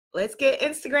Let's get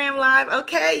Instagram live.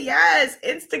 Okay, yes,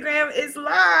 Instagram is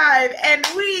live and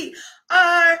we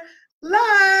are live.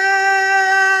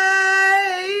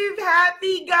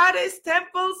 Happy Goddess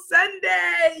Temple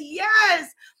Sunday.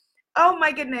 Yes. Oh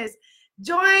my goodness.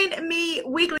 Join me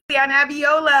weekly on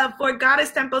Abiola for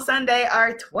Goddess Temple Sunday,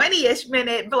 our 20-ish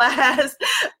minute blast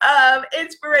of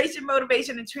inspiration,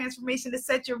 motivation, and transformation to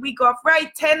set your week off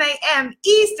right, 10 a.m.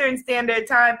 Eastern Standard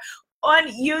Time on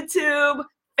YouTube,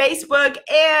 Facebook,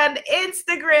 and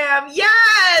Instagram.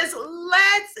 Yes,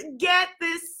 let's get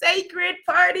this sacred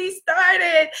party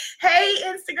started. Hey,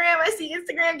 Instagram, I see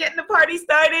Instagram getting the party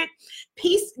started.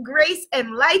 Peace, grace,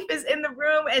 and life is in the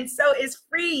room, and so is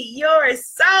free your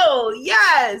soul.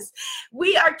 Yes,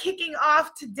 we are kicking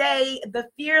off today the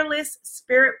Fearless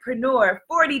Spiritpreneur,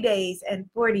 40 days and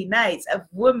 40 nights of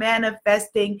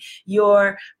manifesting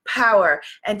your power.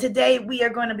 And today we are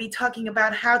going to be talking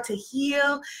about how to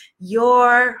heal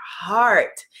your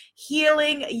heart.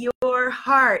 Healing your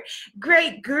heart.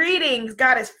 Great greetings.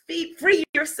 Goddess Free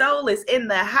Your Soul is in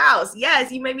the house.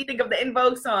 Yes, you made me think of the In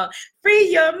Vogue song.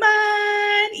 Free your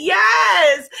mind.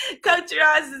 Yes. Coach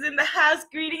Ross is in the house.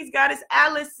 Greetings, Goddess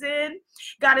Allison.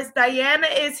 Goddess Diana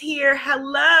is here.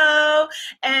 Hello.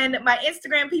 And my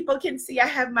Instagram people can see I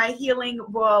have my healing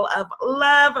ball of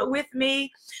love with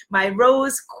me. My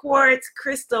rose quartz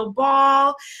crystal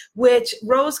ball, which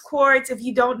rose quartz, if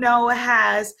you don't know,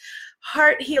 has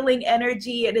heart healing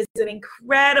energy. It is an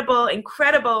incredible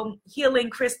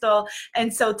healing crystal.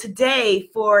 And so today,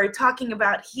 for talking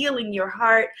about healing your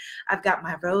heart, I've got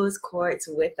my rose quartz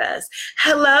with us.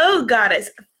 Hello,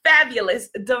 Goddess Fabulous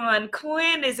Dawn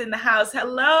Quinn is in the house.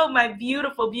 Hello, my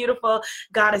beautiful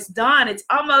Goddess Dawn. It's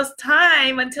almost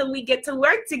time until we get to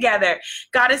work together.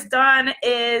 Goddess Dawn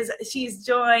she's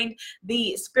joined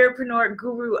the Spiritpreneur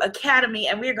Guru Academy,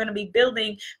 and we're going to be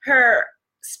building her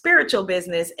spiritual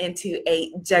business into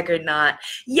a juggernaut.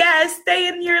 Yes, stay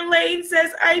in your lane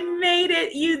says, I made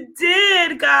it. You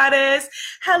did, Goddess.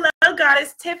 Hello,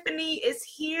 Goddess Tiffany is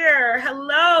here.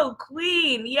 Hello,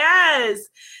 Queen. Yes.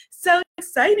 So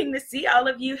exciting to see all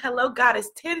of you. Hello,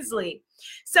 Goddess Tinsley.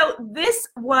 So this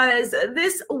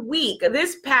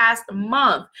past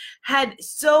month had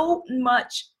so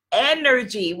much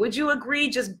energy. Would you agree?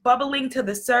 Just bubbling to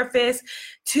the surface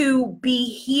to be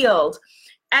healed.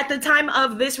 At the time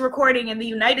of this recording in the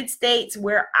United States,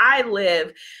 where I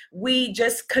live, we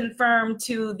just confirmed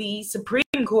to the Supreme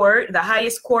Court, the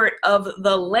highest court of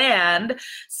the land,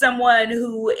 someone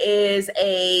who is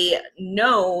a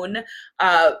known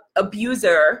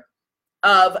abuser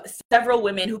of several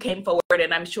women who came forward,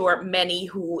 and I'm sure many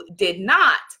who did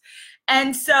not.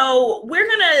 And so we're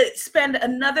going to spend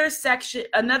another session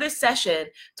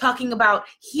talking about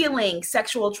healing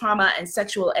sexual trauma and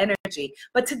sexual energy.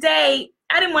 But today,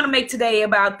 I didn't want to make today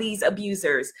about these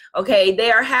abusers, okay?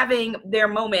 They are having their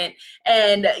moment,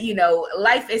 and,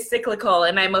 life is cyclical,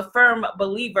 and I'm a firm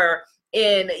believer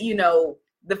in,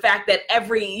 the fact that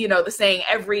the saying,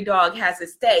 every dog has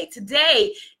its day.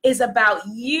 Today is about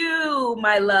you,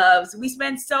 my loves. We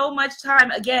spend so much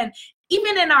time, again,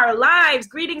 even in our lives,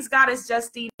 greetings, Goddess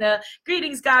Justina,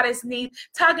 greetings, Goddess Neith,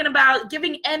 talking about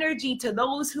giving energy to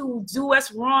those who do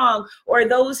us wrong or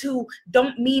those who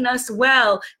don't mean us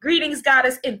well. Greetings,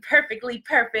 Goddess Imperfectly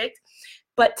Perfect.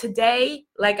 But today,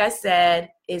 like I said,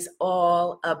 is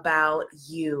all about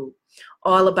you.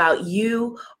 All about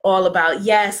you, all about,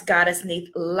 yes, Goddess Neith,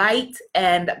 light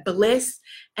and bliss,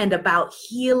 and about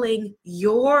healing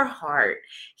your heart,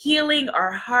 healing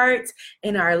our hearts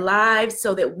and our lives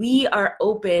so that we are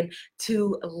open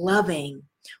to loving.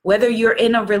 Whether you're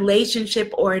in a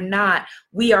relationship or not,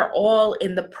 we are all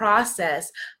in the process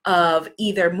of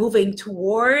either moving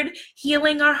toward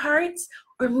healing our hearts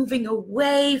or moving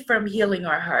away from healing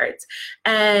our hearts.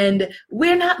 And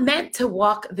we're not meant to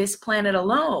walk this planet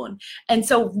alone. And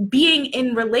so being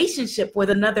in relationship with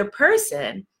another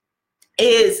person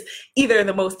is either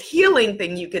the most healing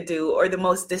thing you could do or the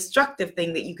most destructive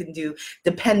thing that you can do,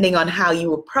 depending on how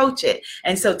you approach it.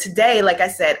 And so today, like I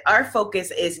said, our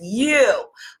focus is you,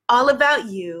 all about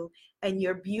you and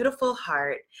your beautiful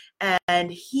heart,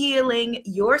 and healing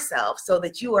yourself so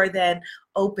that you are then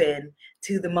open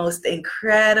to the most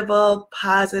incredible,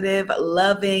 positive,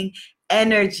 loving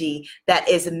energy that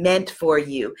is meant for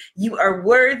you. You are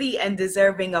worthy and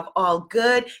deserving of all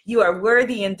good. You are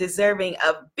worthy and deserving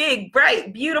of big,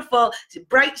 bright, beautiful,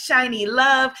 bright, shiny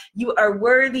love. You are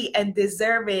worthy and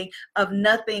deserving of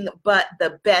nothing but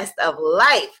the best of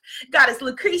life. Goddess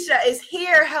Lucretia is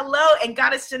here. Hello. And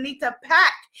Goddess Shanita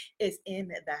Pack is in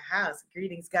the house.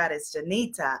 Greetings, Goddess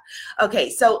Shanita. Okay,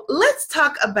 so let's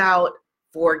talk about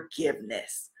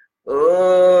forgiveness.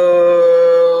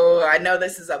 Oh, Ooh, I know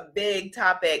this is a big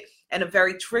topic and a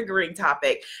very triggering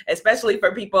topic, especially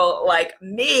for people like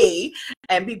me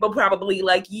and people probably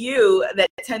like you that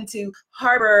tend to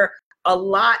harbor a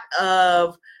lot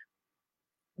of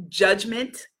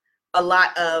judgment, a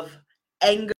lot of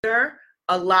anger,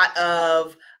 a lot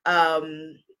of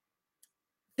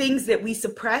things that we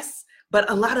suppress. But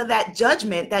a lot of that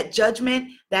judgment,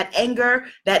 that anger,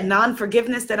 that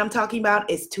non-forgiveness that I'm talking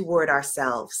about is toward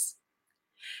ourselves.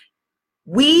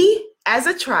 We, as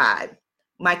a tribe,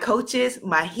 my coaches,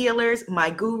 my healers, my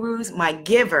gurus, my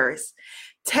givers,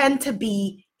 tend to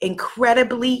be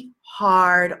incredibly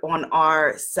hard on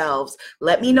ourselves.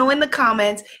 Let me know in the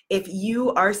comments if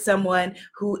you are someone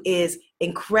who is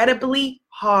incredibly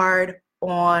hard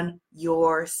on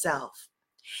yourself.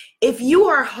 If you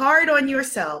are hard on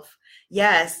yourself,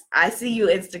 yes, I see you,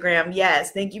 Instagram.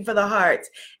 Yes, thank you for the hearts.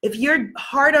 If you're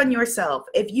hard on yourself,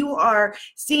 if you are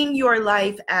seeing your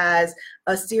life as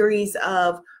a series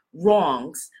of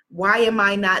wrongs, why am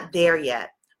I not there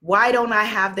yet? Why don't I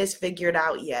have this figured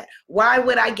out yet? Why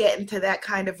would I get into that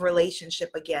kind of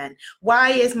relationship again? Why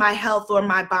is my health or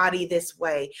my body this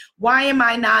way? Why am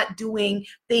I not doing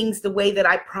things the way that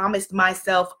I promised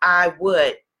myself I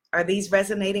would? Are these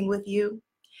resonating with you?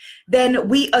 Then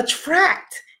we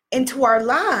attract into our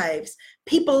lives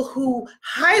people who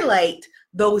highlight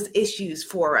those issues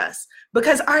for us,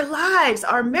 because our lives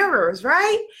are mirrors,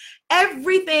 right?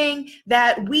 Everything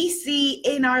that we see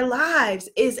in our lives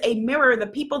is a mirror. The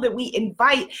people that we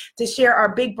invite to share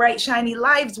our big, bright, shiny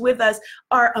lives with us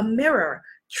are a mirror,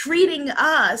 treating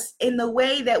us in the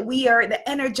way that we are, the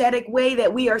energetic way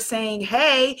that we are saying,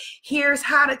 hey, here's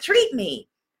how to treat me,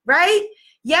 right?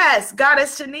 Yes,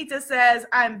 Goddess Shanita says,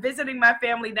 I'm visiting my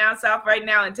family down south right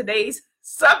now, and today's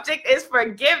subject is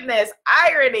forgiveness,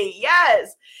 irony.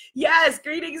 Yes, yes,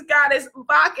 greetings, Goddess.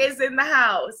 Bach is in the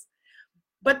house.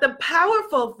 But the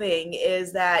powerful thing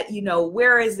is that, you know,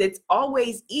 whereas it's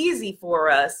always easy for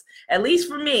us, at least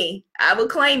for me, I will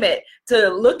claim it, to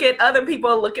look at other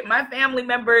people, look at my family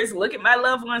members, look at my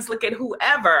loved ones, look at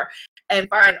whoever, and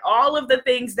find all of the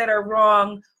things that are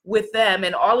wrong with them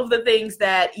and all of the things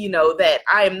that, you know, that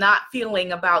I am not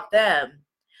feeling about them.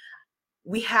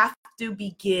 We have to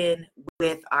begin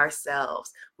with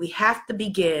ourselves. We have to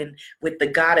begin with the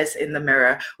goddess in the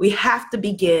mirror. We have to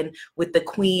begin with the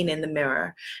queen in the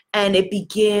mirror. And it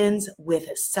begins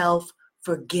with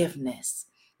self-forgiveness,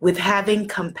 with having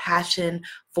compassion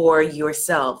for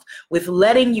yourself, with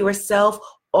letting yourself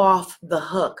off the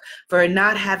hook for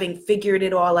not having figured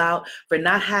it all out, for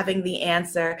not having the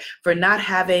answer, for not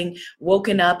having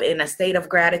woken up in a state of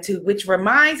gratitude, which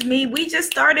reminds me, we just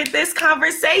started this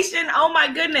conversation. Oh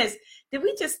my goodness. Did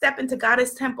we just step into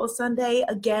Goddess Temple Sunday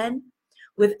again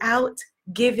without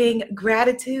giving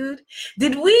gratitude?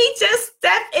 Did we just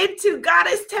step into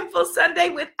Goddess Temple Sunday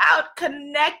without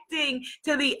connecting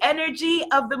to the energy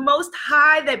of the Most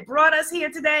High that brought us here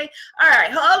today? All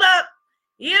right, hold up.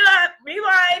 Heal up,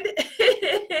 rewind.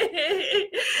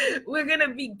 We're going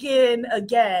to begin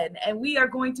again, and we are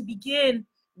going to begin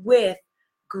with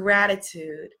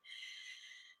gratitude.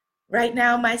 Right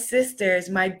now, my sisters,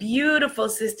 my beautiful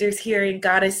sisters here in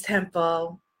Goddess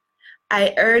Temple,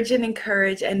 I urge and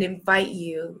encourage and invite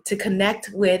you to connect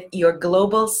with your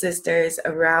global sisters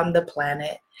around the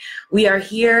planet. We are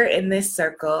here in this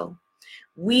circle.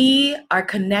 We are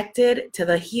connected to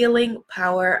the healing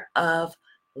power of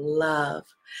love,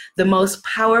 the most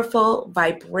powerful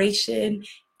vibration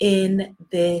in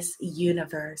this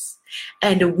universe.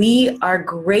 And we are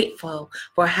grateful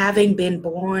for having been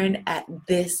born at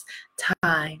this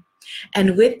time.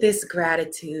 And with this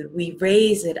gratitude, we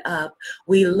raise it up,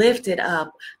 we lift it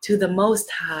up to the Most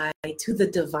High, to the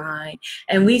divine.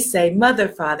 And we say, Mother,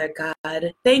 Father,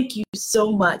 God, thank you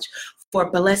so much for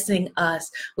blessing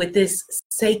us with this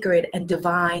sacred and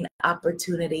divine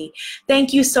opportunity.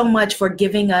 Thank you so much for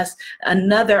giving us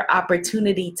another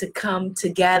opportunity to come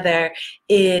together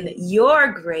in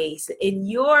your grace, in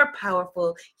your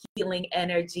powerful healing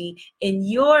energy, in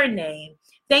your name.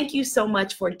 Thank you so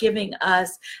much for giving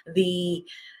us the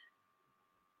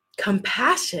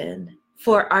compassion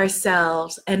for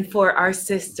ourselves and for our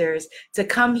sisters to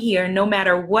come here no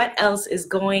matter what else is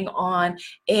going on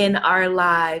in our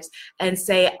lives and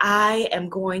say, I am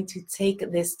going to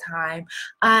take this time.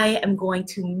 I am going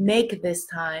to make this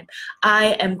time.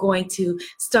 I am going to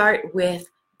start with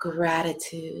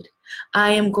gratitude. I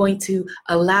am going to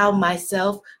allow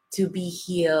myself to be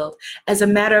healed. As a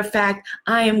matter of fact,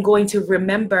 I am going to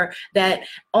remember that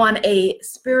on a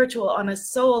spiritual, on a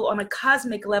soul, on a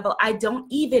cosmic level, I don't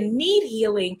even need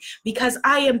healing because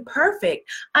I am perfect.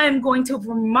 I am going to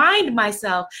remind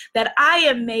myself that I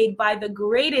am made by the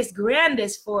greatest,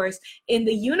 grandest force in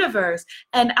the universe,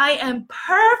 and I am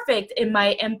perfect in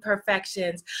my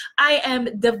imperfections. I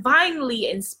am divinely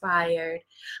inspired.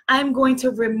 I'm going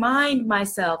to remind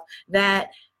myself that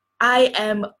I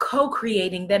am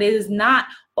co-creating, that it is not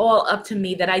all up to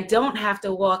me, that I don't have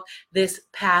to walk this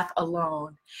path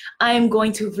alone. I am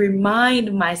going to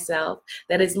remind myself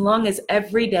that as long as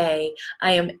every day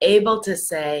I am able to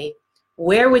say,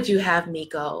 where would you have me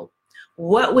go?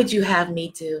 What would you have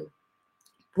me do?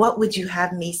 What would you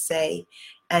have me say?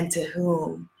 And to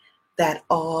whom? That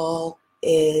all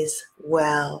is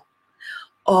well.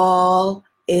 All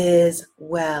is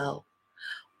well.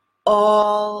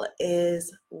 All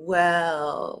is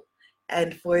well.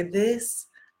 And for this,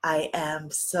 I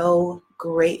am so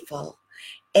grateful.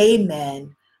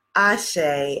 Amen. Ashe.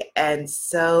 And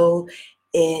so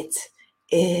it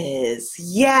is.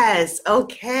 Yes.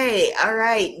 Okay. All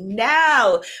right.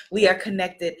 Now we are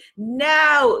connected.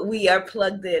 Now we are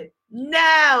plugged in.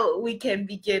 Now we can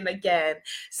begin again.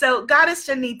 So Goddess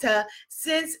Shanita,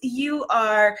 since you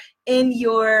are in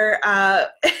your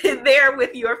there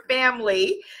with your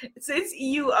family, since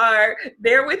you are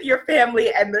there with your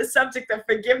family and the subject of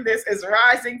forgiveness is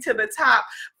rising to the top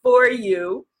for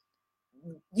you,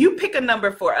 you pick a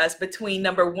number for us between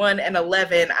number 1 and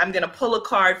 11. I'm going to pull a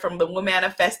card from the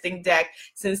Womanifesting deck,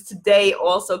 since today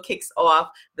also kicks off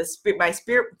my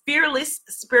Fearless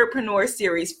Spiritpreneur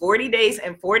series, 40 days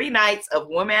and 40 nights of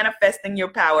Womanifesting Your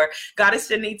Power. Goddess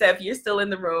Shanita, if you're still in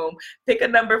the room, pick a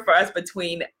number for us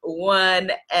between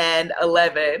 1 and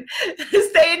 11.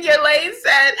 Stay in Your Lane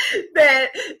said that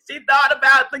she thought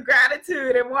about the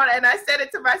gratitude and I said it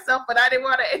to myself, but I didn't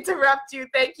want to interrupt you.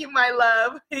 Thank you, my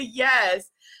love. Yes.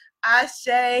 Ashe,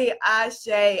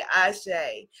 ashe,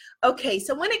 ashe. Okay,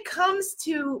 so when it comes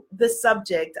to the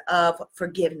subject of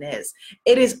forgiveness,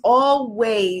 it is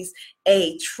always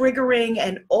a triggering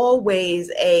and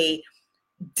always a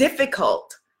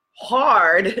difficult,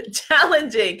 hard,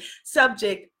 challenging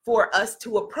subject for us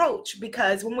to approach,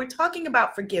 because when we're talking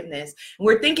about forgiveness,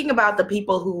 we're thinking about the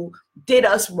people who did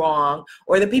us wrong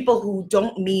or the people who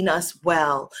don't mean us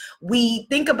well. We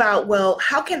think about, well,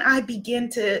 how can I begin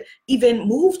to even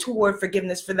move toward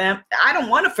forgiveness for them? I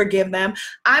don't want to forgive them.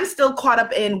 I'm still caught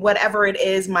up in whatever it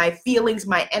is, my feelings,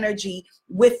 my energy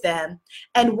with them.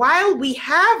 And while we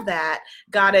have that,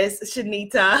 Goddess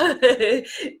Shanita,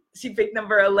 she picked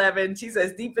number 11. She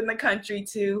says, deep in the country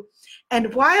too.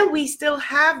 And while we still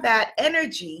have that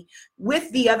energy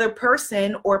with the other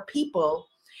person or people,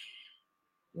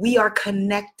 we are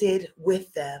connected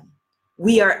with them.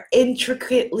 We are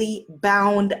intricately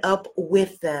bound up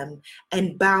with them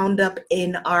and bound up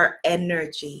in our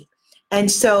energy. And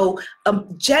so a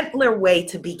gentler way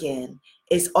to begin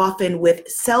is often with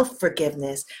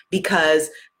self-forgiveness, because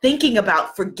thinking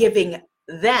about forgiving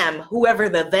them, whoever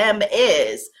the them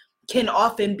is, can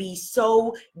often be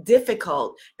so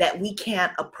difficult that we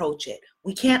can't approach it.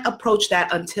 We can't approach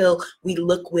that until we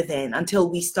look within, until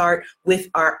we start with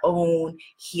our own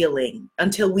healing,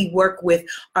 until we work with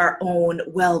our own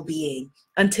well-being,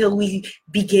 until we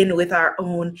begin with our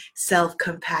own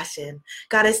self-compassion.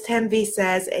 Goddess Tenvi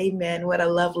says, amen. What a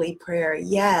lovely prayer.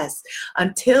 Yes,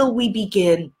 until we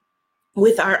begin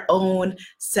with our own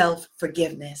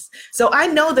self-forgiveness. So I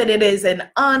know that it is an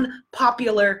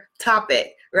unpopular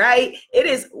topic, right? It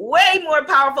is way more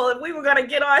powerful if we were going to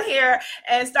get on here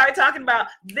and start talking about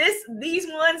these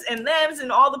ones and thems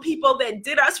and all the people that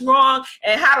did us wrong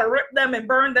and how to rip them and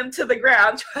burn them to the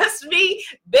ground. Trust me,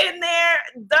 been there,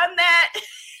 done that.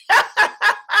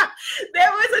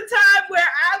 There was a time where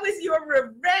I was your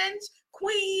revenge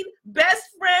queen, best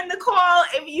friend to call.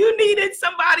 If you needed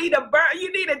somebody to burn,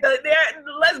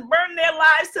 let's burn their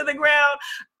lives to the ground,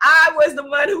 I was the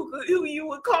one who you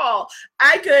would call.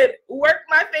 I could work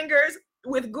my fingers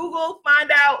with Google,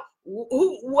 find out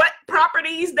what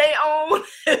properties they own,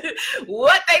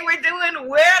 what they were doing,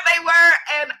 where they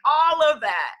were, and all of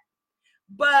that.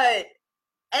 But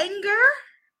anger,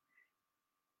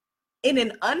 in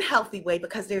an unhealthy way,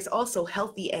 because there's also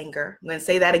healthy anger. I'm going to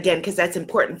say that again because that's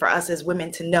important for us as women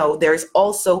to know. There's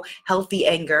also healthy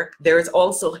anger. There's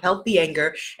also healthy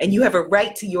anger, and you have a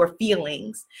right to your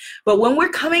feelings. But when we're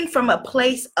coming from a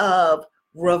place of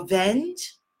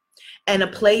revenge and a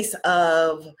place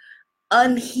of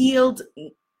unhealed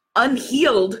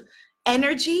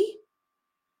energy,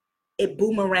 it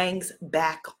boomerangs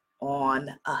back on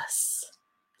us.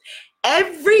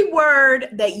 Every word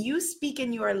that you speak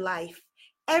in your life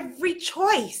Every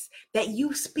choice that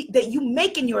you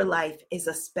make in your life is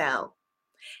a spell.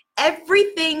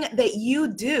 Everything that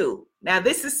you do. Now,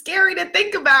 this is scary to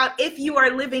think about if you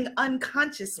are living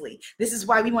unconsciously. This is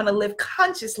why we want to live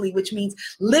consciously, which means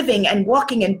living and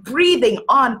walking and breathing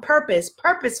on purpose,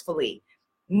 purposefully,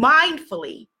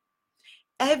 mindfully.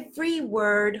 Every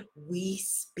word we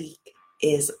speak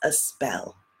is a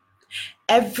spell.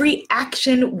 Every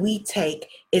action we take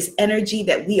is energy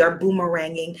that we are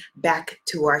boomeranging back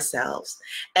to ourselves.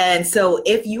 And so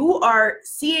if you are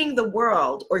seeing the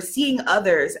world or seeing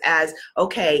others as,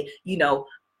 okay,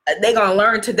 they're going to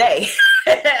learn today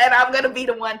and I'm going to be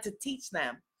the one to teach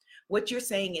them, what you're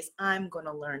saying is, I'm going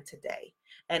to learn today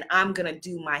and I'm going to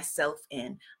do myself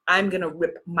in. I'm going to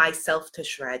rip myself to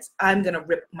shreds. I'm going to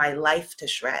rip my life to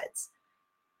shreds.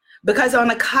 Because on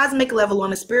a cosmic level,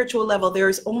 on a spiritual level, there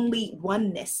is only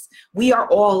oneness. We are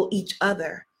all each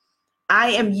other. I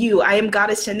am you. I am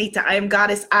Goddess Shanita. I am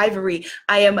Goddess Ivory.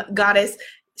 I am Goddess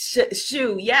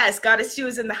Shu. Yes, Goddess Shu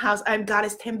is in the house. I'm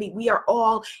Goddess Tembi. We are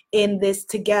all in this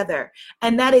together.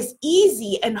 And that is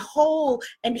easy and whole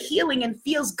and healing and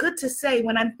feels good to say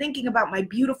when I'm thinking about my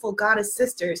beautiful Goddess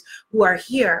sisters who are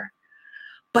here.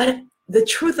 But the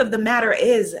truth of the matter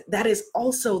is that is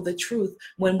also the truth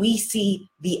when we see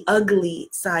the ugly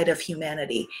side of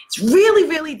humanity. It's really,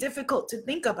 really difficult to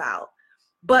think about.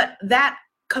 But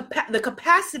the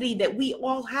capacity that we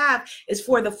all have is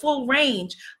for the full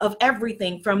range of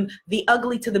everything from the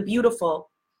ugly to the beautiful.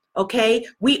 Okay?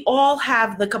 We all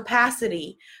have the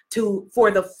capacity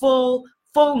for the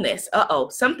fullness.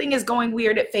 Something is going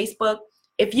weird at Facebook.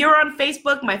 If you're on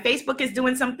Facebook, my Facebook is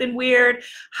doing something weird.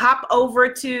 Hop over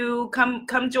to come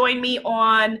join me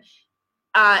on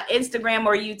Instagram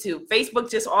or YouTube. Facebook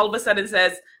just all of a sudden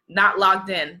says not logged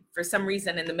in for some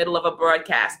reason in the middle of a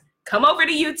broadcast. Come over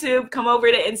to YouTube, come over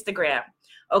to Instagram.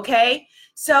 Okay?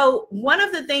 So one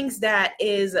of the things that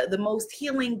is the most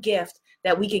healing gift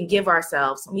that we can give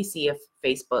ourselves. Let me see if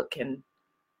Facebook can,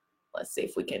 let's see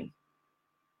if we can.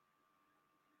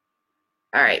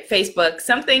 All right, Facebook,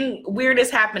 something weird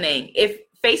is happening. If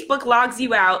Facebook logs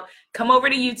you out, come over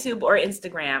to YouTube or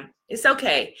Instagram. It's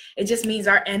okay. It just means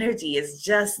our energy is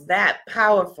just that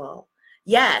powerful.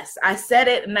 Yes, I said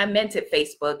it and I meant it,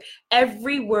 Facebook.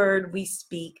 Every word we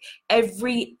speak,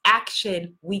 every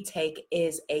action we take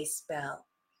is a spell.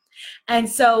 And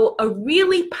so a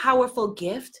really powerful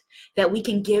gift that we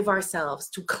can give ourselves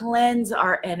to cleanse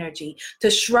our energy, to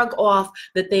shrug off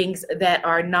the things that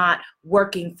are not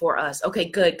working for us. Okay,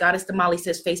 good. Goddess Damali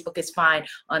says Facebook is fine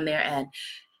on their end.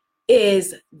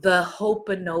 Is the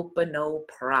Ho'oponopono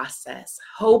process.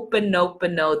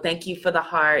 Ho'oponopono. Thank you for the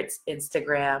hearts,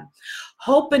 Instagram.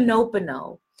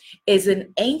 Ho'oponopono is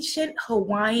an ancient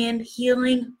Hawaiian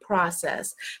healing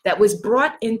process that was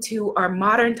brought into our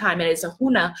modern time, and it's a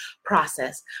Huna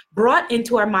process brought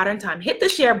into our modern time. Hit the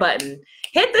share button.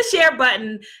 Hit the share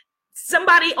button.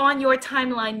 Somebody on your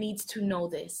timeline needs to know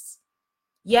this.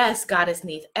 Yes, Goddess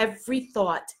Neith, every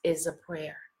thought is a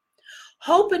prayer.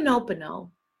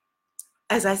 Ho'oponopono,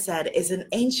 as I said, is an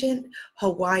ancient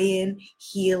Hawaiian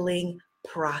healing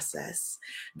process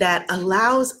that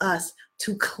allows us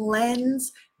to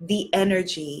cleanse the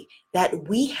energy that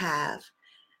we have,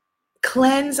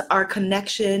 cleanse our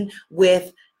connection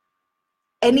with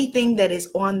anything that is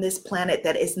on this planet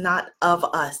that is not of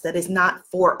us, that is not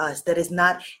for us, that is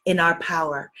not in our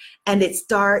power. And it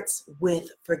starts with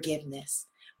forgiveness.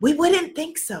 We wouldn't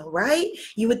think so, right?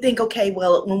 You would think, okay,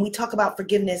 well, when we talk about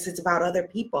forgiveness, it's about other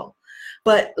people.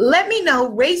 But let me know,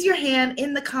 raise your hand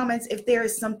in the comments if there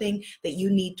is something that you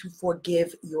need to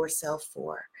forgive yourself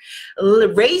for.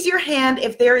 Raise your hand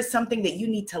if there is something that you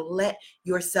need to let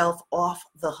yourself off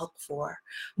the hook for.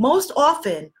 Most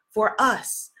often for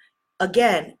us,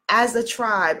 again, as a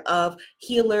tribe of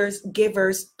healers,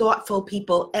 givers, thoughtful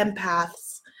people,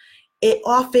 empaths, it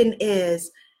often is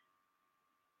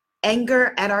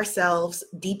anger at ourselves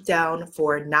deep down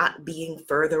for not being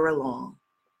further along.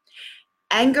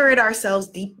 Anger at ourselves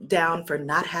deep down for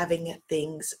not having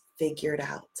things figured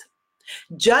out.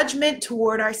 Judgment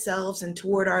toward ourselves and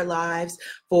toward our lives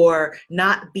for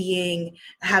not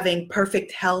having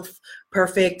perfect health,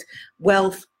 perfect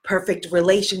wealth, perfect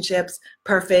relationships,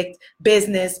 perfect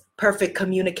business, perfect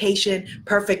communication,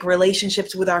 perfect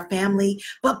relationships with our family.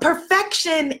 But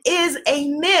perfection is a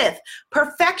myth.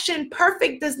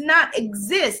 Perfect does not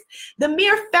exist. The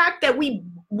mere fact that we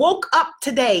woke up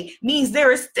today means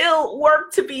there is still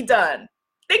work to be done.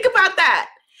 Think about that.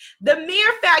 The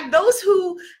mere fact those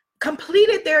who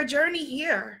completed their journey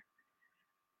here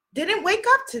didn't wake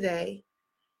up today.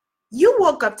 You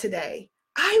woke up today.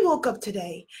 I woke up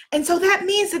today. And so that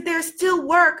means that there's still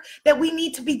work that we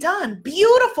need to be done.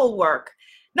 Beautiful work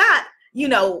Not,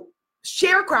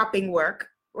 sharecropping work,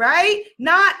 right?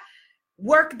 Not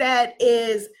work that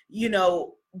is,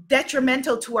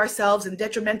 detrimental to ourselves and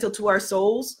detrimental to our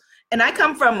souls. And I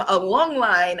come from a long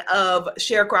line of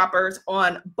sharecroppers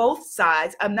on both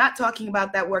sides. I'm not talking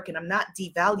about that work, and I'm not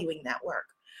devaluing that work.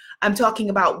 I'm talking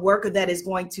about work that is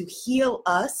going to heal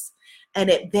us and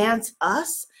advance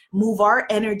us, move our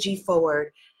energy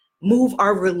forward, move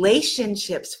our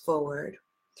relationships forward,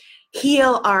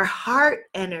 heal our heart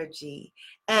energy,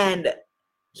 and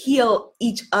heal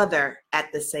each other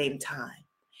at the same time.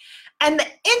 And the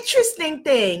interesting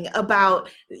thing about,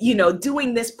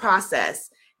 doing this process,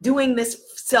 doing this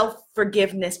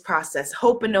self-forgiveness process,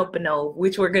 Ho'oponopono,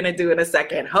 which we're going to do in a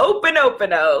second,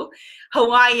 Ho'oponopono,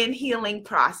 Hawaiian healing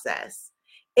process,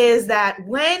 is that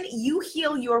when you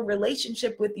heal your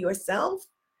relationship with yourself,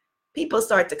 people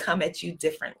start to come at you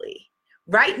differently.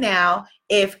 Right now,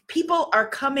 if people are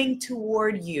coming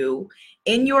toward you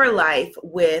in your life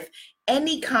with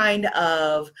any kind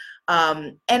of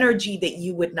energy that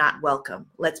you would not welcome,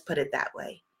 let's put it that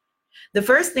way. The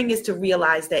first thing is to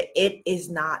realize that it is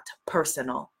not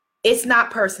personal. It's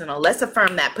not personal. Let's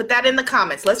affirm that. Put that in the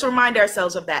comments. Let's remind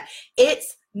ourselves of that.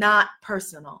 It's not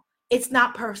personal. It's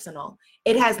not personal.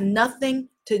 It has nothing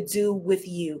to do with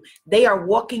you. They are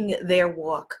walking their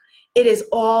walk. It is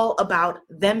all about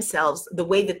themselves, the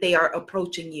way that they are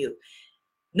approaching you,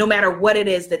 no matter what it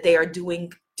is that they are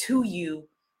doing to you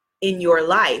in your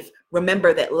life.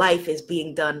 Remember that life is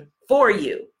being done for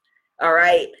you. All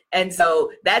right. And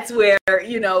so that's where,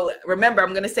 remember,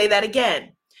 I'm going to say that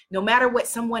again. No matter what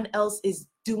someone else is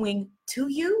doing to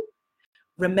you,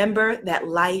 remember that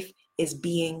life is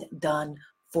being done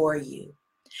for you.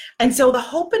 And so the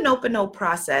Ho'oponopono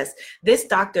process, this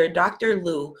doctor, Dr.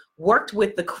 Liu, worked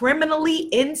with the criminally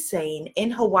insane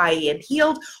in Hawaii and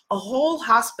healed a whole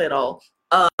hospital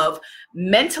of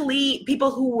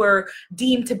people who were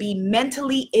deemed to be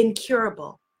mentally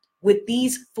incurable with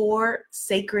these 4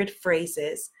 sacred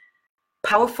phrases,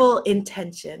 powerful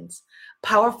intentions,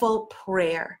 powerful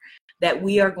prayer that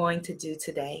we are going to do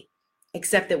today.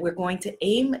 Except that we're going to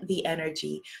aim the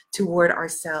energy toward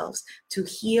ourselves, to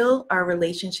heal our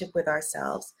relationship with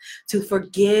ourselves, to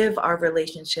forgive our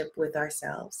relationship with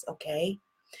ourselves, okay?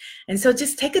 And so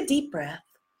just take a deep breath.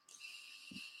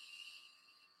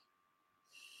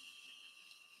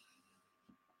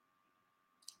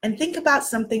 And think about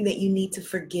something that you need to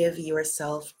forgive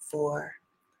yourself for.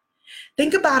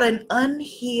 Think about an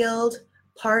unhealed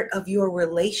part of your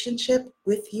relationship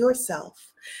with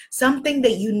yourself, something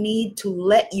that you need to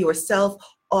let yourself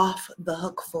off the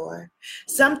hook for,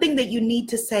 something that you need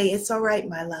to say, it's all right,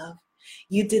 my love.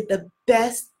 You did the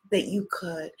best that you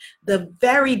could, the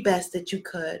very best that you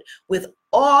could with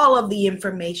all of the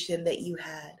information that you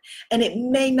had. And it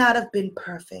may not have been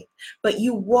perfect, but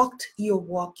you walked your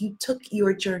walk, you took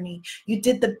your journey, you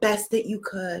did the best that you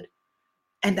could.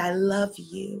 And I love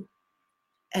you.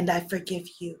 And I forgive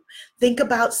you. Think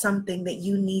about something that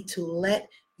you need to let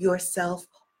yourself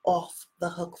off the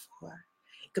hook for.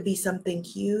 It could be something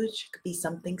huge, it could be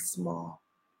something small.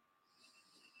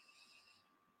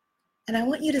 And I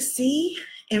want you to see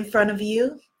in front of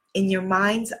you, in your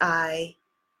mind's eye,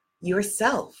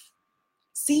 yourself.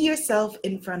 See yourself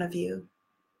in front of you.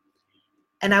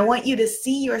 And I want you to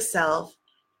see yourself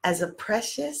as a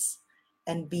precious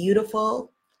and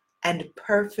beautiful and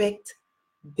perfect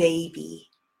baby.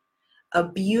 A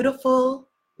beautiful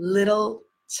little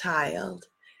child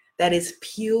that is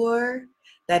pure,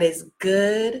 that is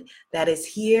good, that is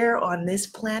here on this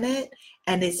planet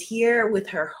and is here with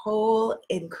her whole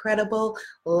incredible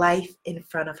life in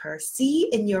front of her. See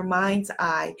in your mind's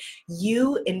eye,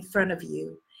 you in front of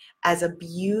you as a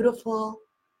beautiful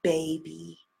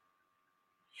baby.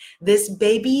 This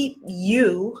baby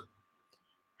you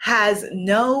has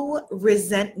no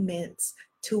resentments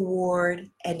toward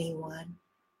anyone.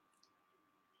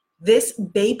 This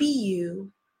baby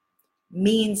you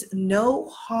means no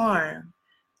harm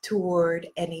toward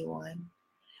anyone.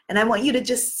 And I want you to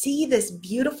just see this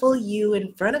beautiful you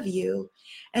in front of you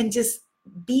and just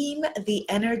beam the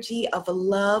energy of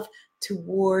love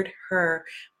toward her.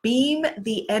 Beam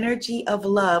the energy of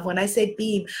love. When I say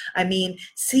beam, I mean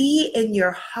see in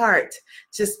your heart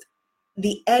just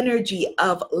the energy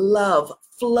of love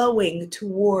flowing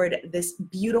toward this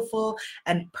beautiful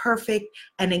and perfect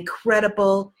and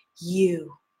incredible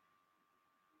you.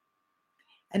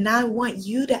 And now I want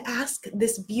you to ask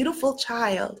this beautiful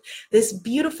child, this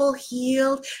beautiful,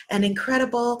 healed, and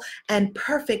incredible and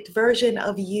perfect version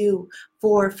of you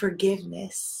for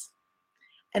forgiveness.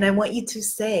 And I want you to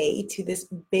say to this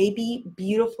baby,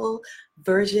 beautiful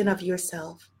version of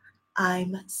yourself,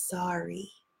 I'm sorry.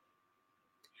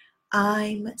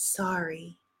 I'm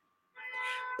sorry.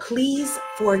 Please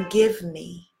forgive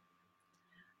me.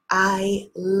 I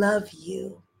love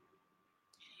you.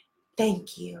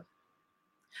 Thank you.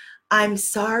 I'm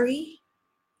sorry.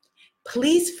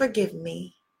 Please forgive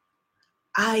me.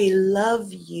 I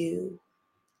love you.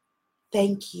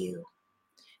 Thank you.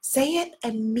 Say it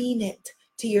and mean it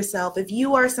to yourself. If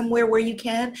you are somewhere where you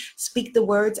can, speak the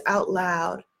words out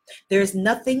loud. There's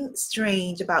nothing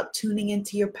strange about tuning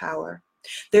into your power.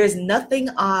 There's nothing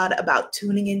odd about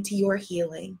tuning into your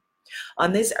healing.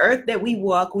 On this earth that we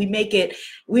walk, we make it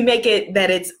that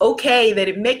it's okay, that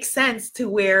it makes sense to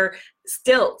wear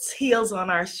stilts, heels on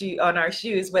our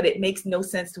shoes, but it makes no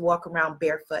sense to walk around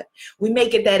barefoot. We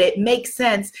make it that it makes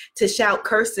sense to shout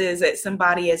curses at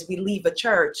somebody as we leave a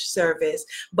church service,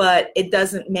 but it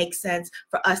doesn't make sense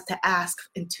for us to ask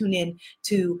and tune in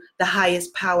to the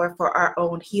highest power for our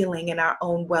own healing and our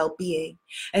own well-being.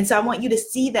 And so I want you to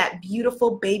see that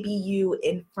beautiful baby you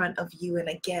in front of you. And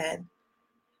again,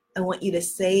 I want you to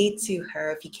say to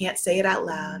her, if you can't say it out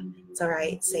loud, it's all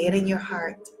right, say it in your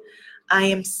heart. I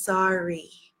am sorry.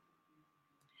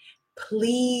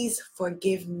 Please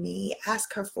forgive me.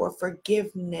 Ask her for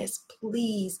forgiveness.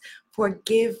 Please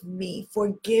forgive me.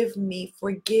 Forgive me.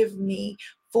 Forgive me.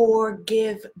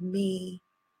 Forgive me.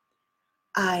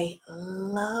 I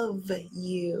love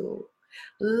you.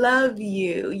 Love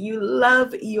you. You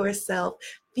love yourself.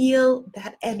 Feel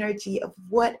that energy of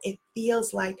what it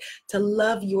feels like to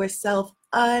love yourself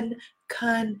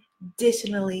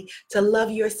unconditionally, to love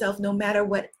yourself no matter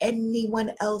what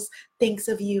anyone else thinks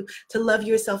of you, to love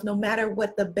yourself no matter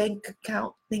what the bank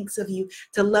account thinks of you,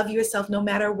 to love yourself no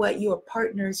matter what your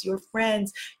partners, your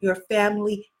friends, your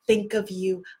family think of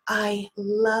you. I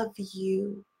love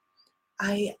you.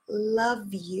 I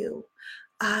love you.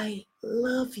 I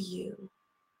love you.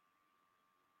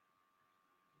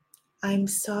 I'm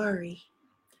sorry.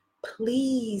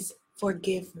 Please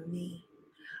forgive me.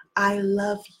 I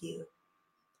love you.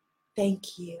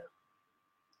 Thank you.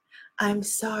 I'm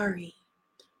sorry.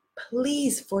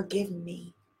 Please forgive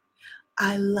me.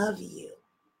 I love you.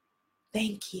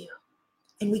 Thank you.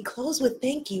 And we close with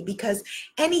thank you, because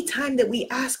anytime that we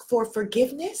ask for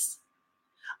forgiveness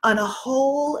on a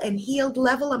whole and healed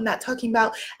level, I'm not talking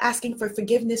about asking for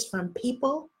forgiveness from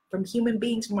people, from human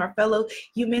beings, from our fellow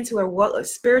humans who are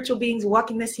spiritual beings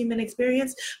walking this human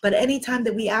experience. But anytime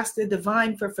that we ask the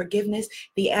divine for forgiveness,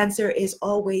 the answer is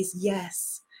always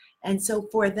yes. And so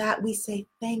for that, we say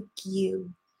thank you.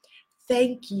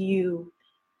 Thank you.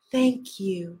 Thank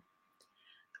you.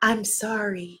 I'm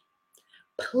sorry.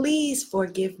 Please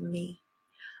forgive me.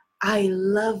 I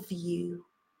love you.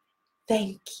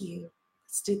 Thank you.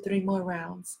 Let's do 3 more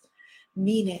rounds.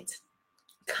 Mean it.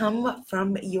 Come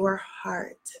from your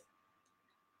heart.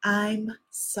 I'm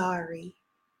sorry.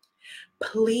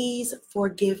 Please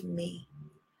forgive me.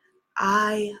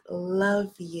 I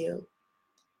love you.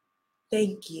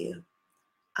 Thank you.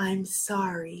 I'm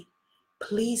sorry.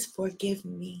 Please forgive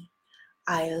me.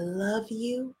 I love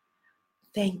you.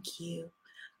 Thank you.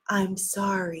 I'm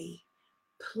sorry.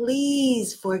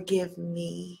 Please forgive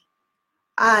me.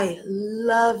 I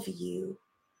love you.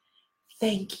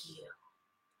 Thank you.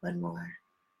 One more.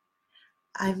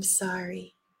 I'm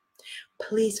sorry.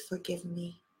 Please forgive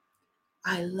me.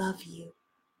 I love you.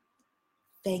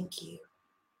 Thank you.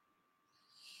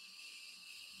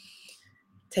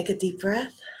 Take a deep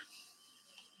breath.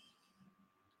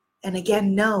 And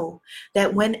again, know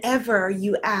that whenever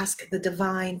you ask the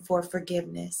divine for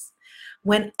forgiveness,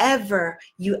 whenever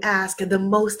you ask the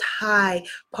most high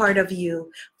part of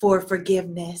you for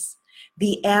forgiveness,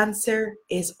 the answer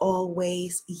is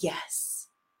always yes.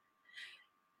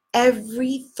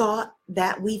 Every thought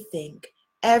that we think,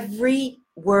 every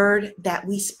word that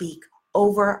we speak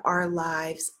over our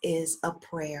lives is a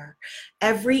prayer.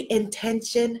 Every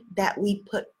intention that we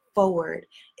put forward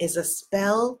is a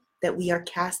spell that we are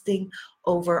casting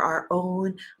over our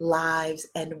own lives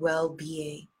and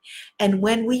well-being. And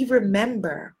when we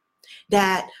remember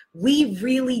that we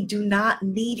really do not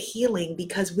need healing,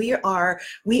 because we are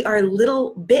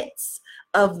little bits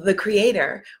of the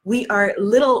Creator. We are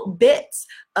little bits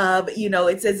of,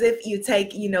 it's as if you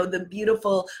take, the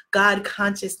beautiful God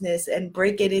consciousness and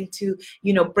break it into,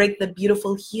 break the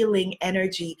beautiful healing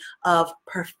energy of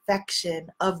perfection,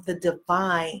 of the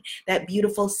divine, that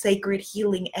beautiful sacred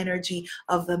healing energy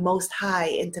of the Most High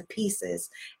into pieces.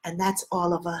 And that's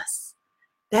all of us.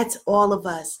 That's all of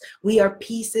us. We are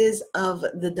pieces of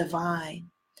the divine.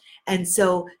 And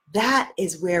so that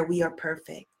is where we are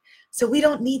perfect. So we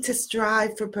don't need to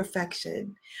strive for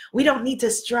perfection. We don't need to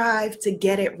strive to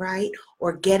get it right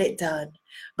or get it done,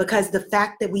 because the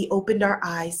fact that we opened our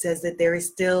eyes says that there is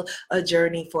still a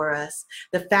journey for us.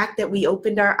 The fact that we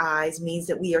opened our eyes means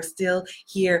that we are still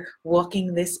here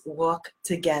walking this walk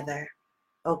together.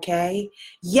 Okay?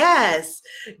 Yes.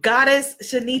 Goddess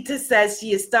Shanita says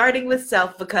she is starting with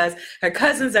self because her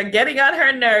cousins are getting on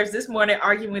her nerves this morning,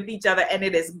 arguing with each other, and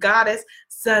it is Goddess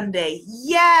Sunday.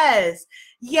 Yes.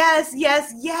 Yes,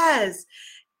 yes, yes.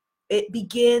 It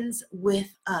begins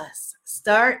with us.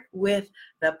 Start with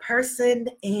the person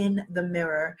in the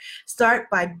mirror. Start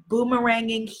by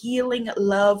boomeranging healing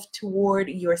love toward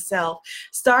yourself.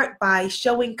 Start by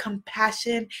showing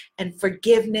compassion and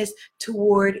forgiveness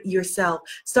toward yourself.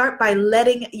 Start by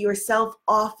letting yourself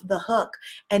off the hook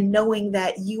and knowing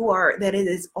that that it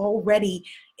is already,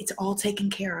 it's all taken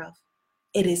care of.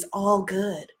 It is all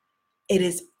good. It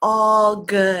is all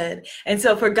good. And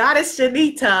so for Goddess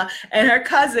Shanita and her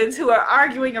cousins who are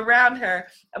arguing around her,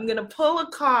 I'm going to pull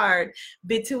a card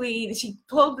she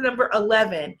pulled number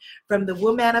 11 from the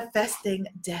Womanifesting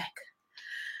deck.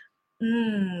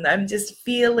 I'm just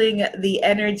feeling the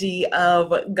energy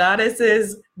of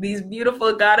goddesses, these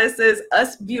beautiful goddesses,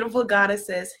 us beautiful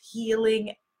goddesses,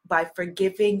 healing by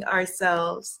forgiving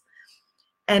ourselves.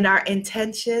 And our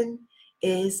intention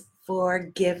is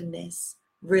forgiveness.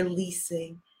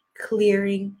 Releasing,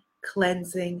 clearing,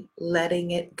 cleansing,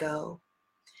 letting it go.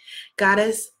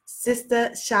 Goddess Sister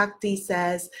Shakti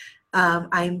says,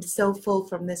 I'm so full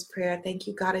from this prayer. Thank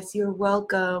you, Goddess. You're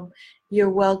welcome. You're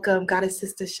welcome, Goddess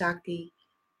Sister Shakti.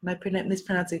 Am I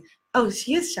mispronouncing? Oh,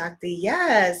 she is Shakti.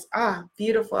 Yes. Ah,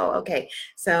 beautiful. Okay.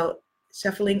 So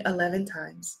shuffling 11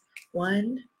 times.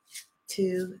 1,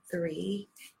 2, 3,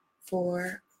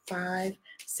 4, 5,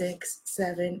 6,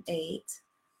 7, 8.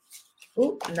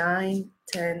 9,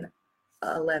 10,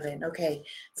 11. Okay,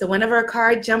 so whenever a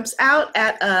card jumps out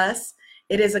at us,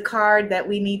 it is a card that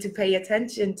we need to pay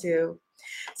attention to.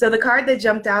 So the card that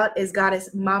jumped out is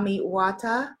Goddess Mami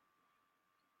Wata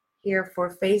here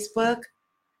for Facebook,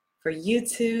 for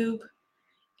YouTube,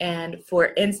 and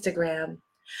for Instagram.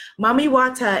 Mami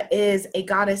Wata is a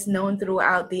goddess known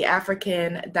throughout the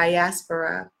African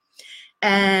diaspora.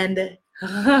 And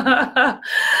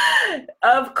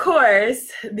of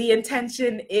course, the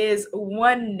intention is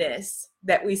oneness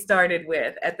that we started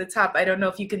with. At the top, I don't know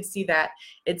if you can see that.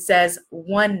 It says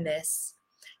oneness.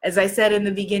 As I said in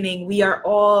the beginning, we are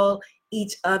all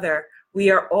each other.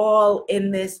 We are all in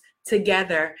this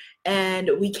together. And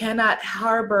we cannot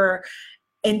harbor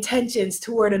intentions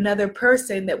toward another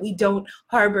person that we don't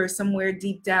harbor somewhere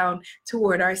deep down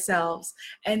toward ourselves.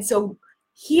 And so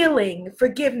healing,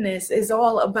 forgiveness is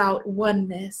all about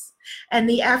oneness. And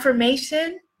the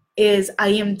affirmation is, I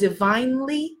am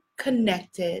divinely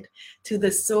connected to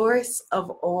the source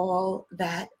of all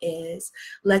that is.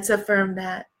 Let's affirm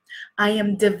that. I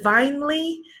am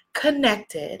divinely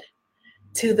connected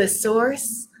to the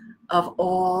source of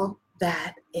all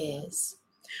that is.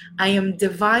 I am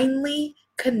divinely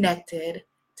connected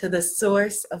to the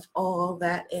source of all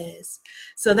that is.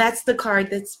 So that's the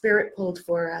card that Spirit pulled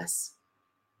for us.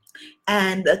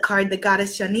 And the card that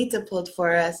Goddess Shanita pulled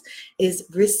for us is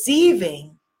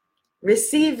receiving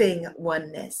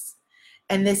oneness.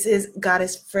 And this is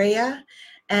Goddess Freya.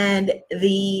 And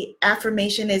the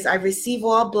affirmation is, I receive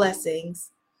all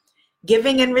blessings.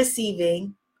 Giving and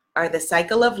receiving are the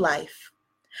cycle of life.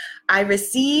 I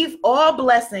receive all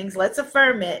blessings. Let's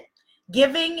affirm it.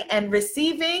 Giving and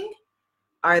receiving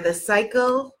are the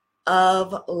cycle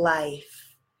of life.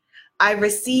 I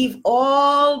receive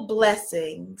all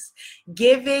blessings.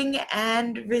 Giving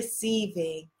and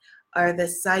receiving are the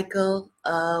cycle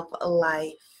of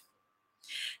life.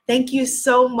 Thank you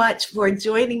so much for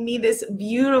joining me this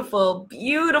beautiful,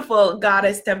 beautiful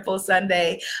Goddess Temple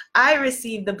Sunday. I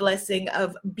received the blessing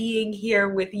of being here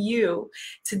with you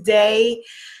today,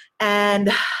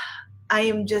 and I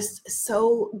am just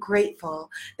so grateful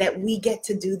that we get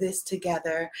to do this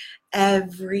together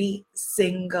every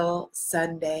single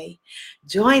Sunday.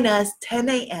 Join us 10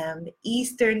 a.m.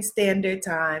 Eastern Standard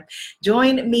Time.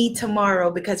 Join me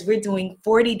tomorrow because we're doing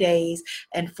 40 days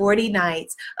and 40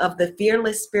 nights of the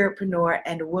Fearless Spiritpreneur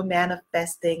and we're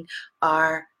manifesting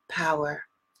our power.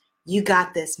 You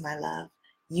got this, my love.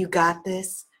 You got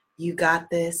this. You got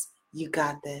this. You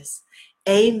got this.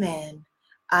 Amen.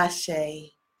 Ashe.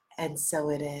 And so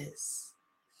it is.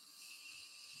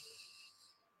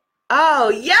 Oh,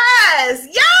 yes.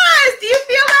 Yes. Do you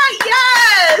feel that?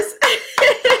 Yes.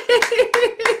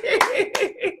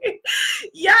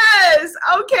 Yes.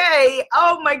 Okay.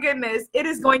 Oh, my goodness. It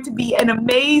is going to be an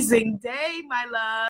amazing day, my love.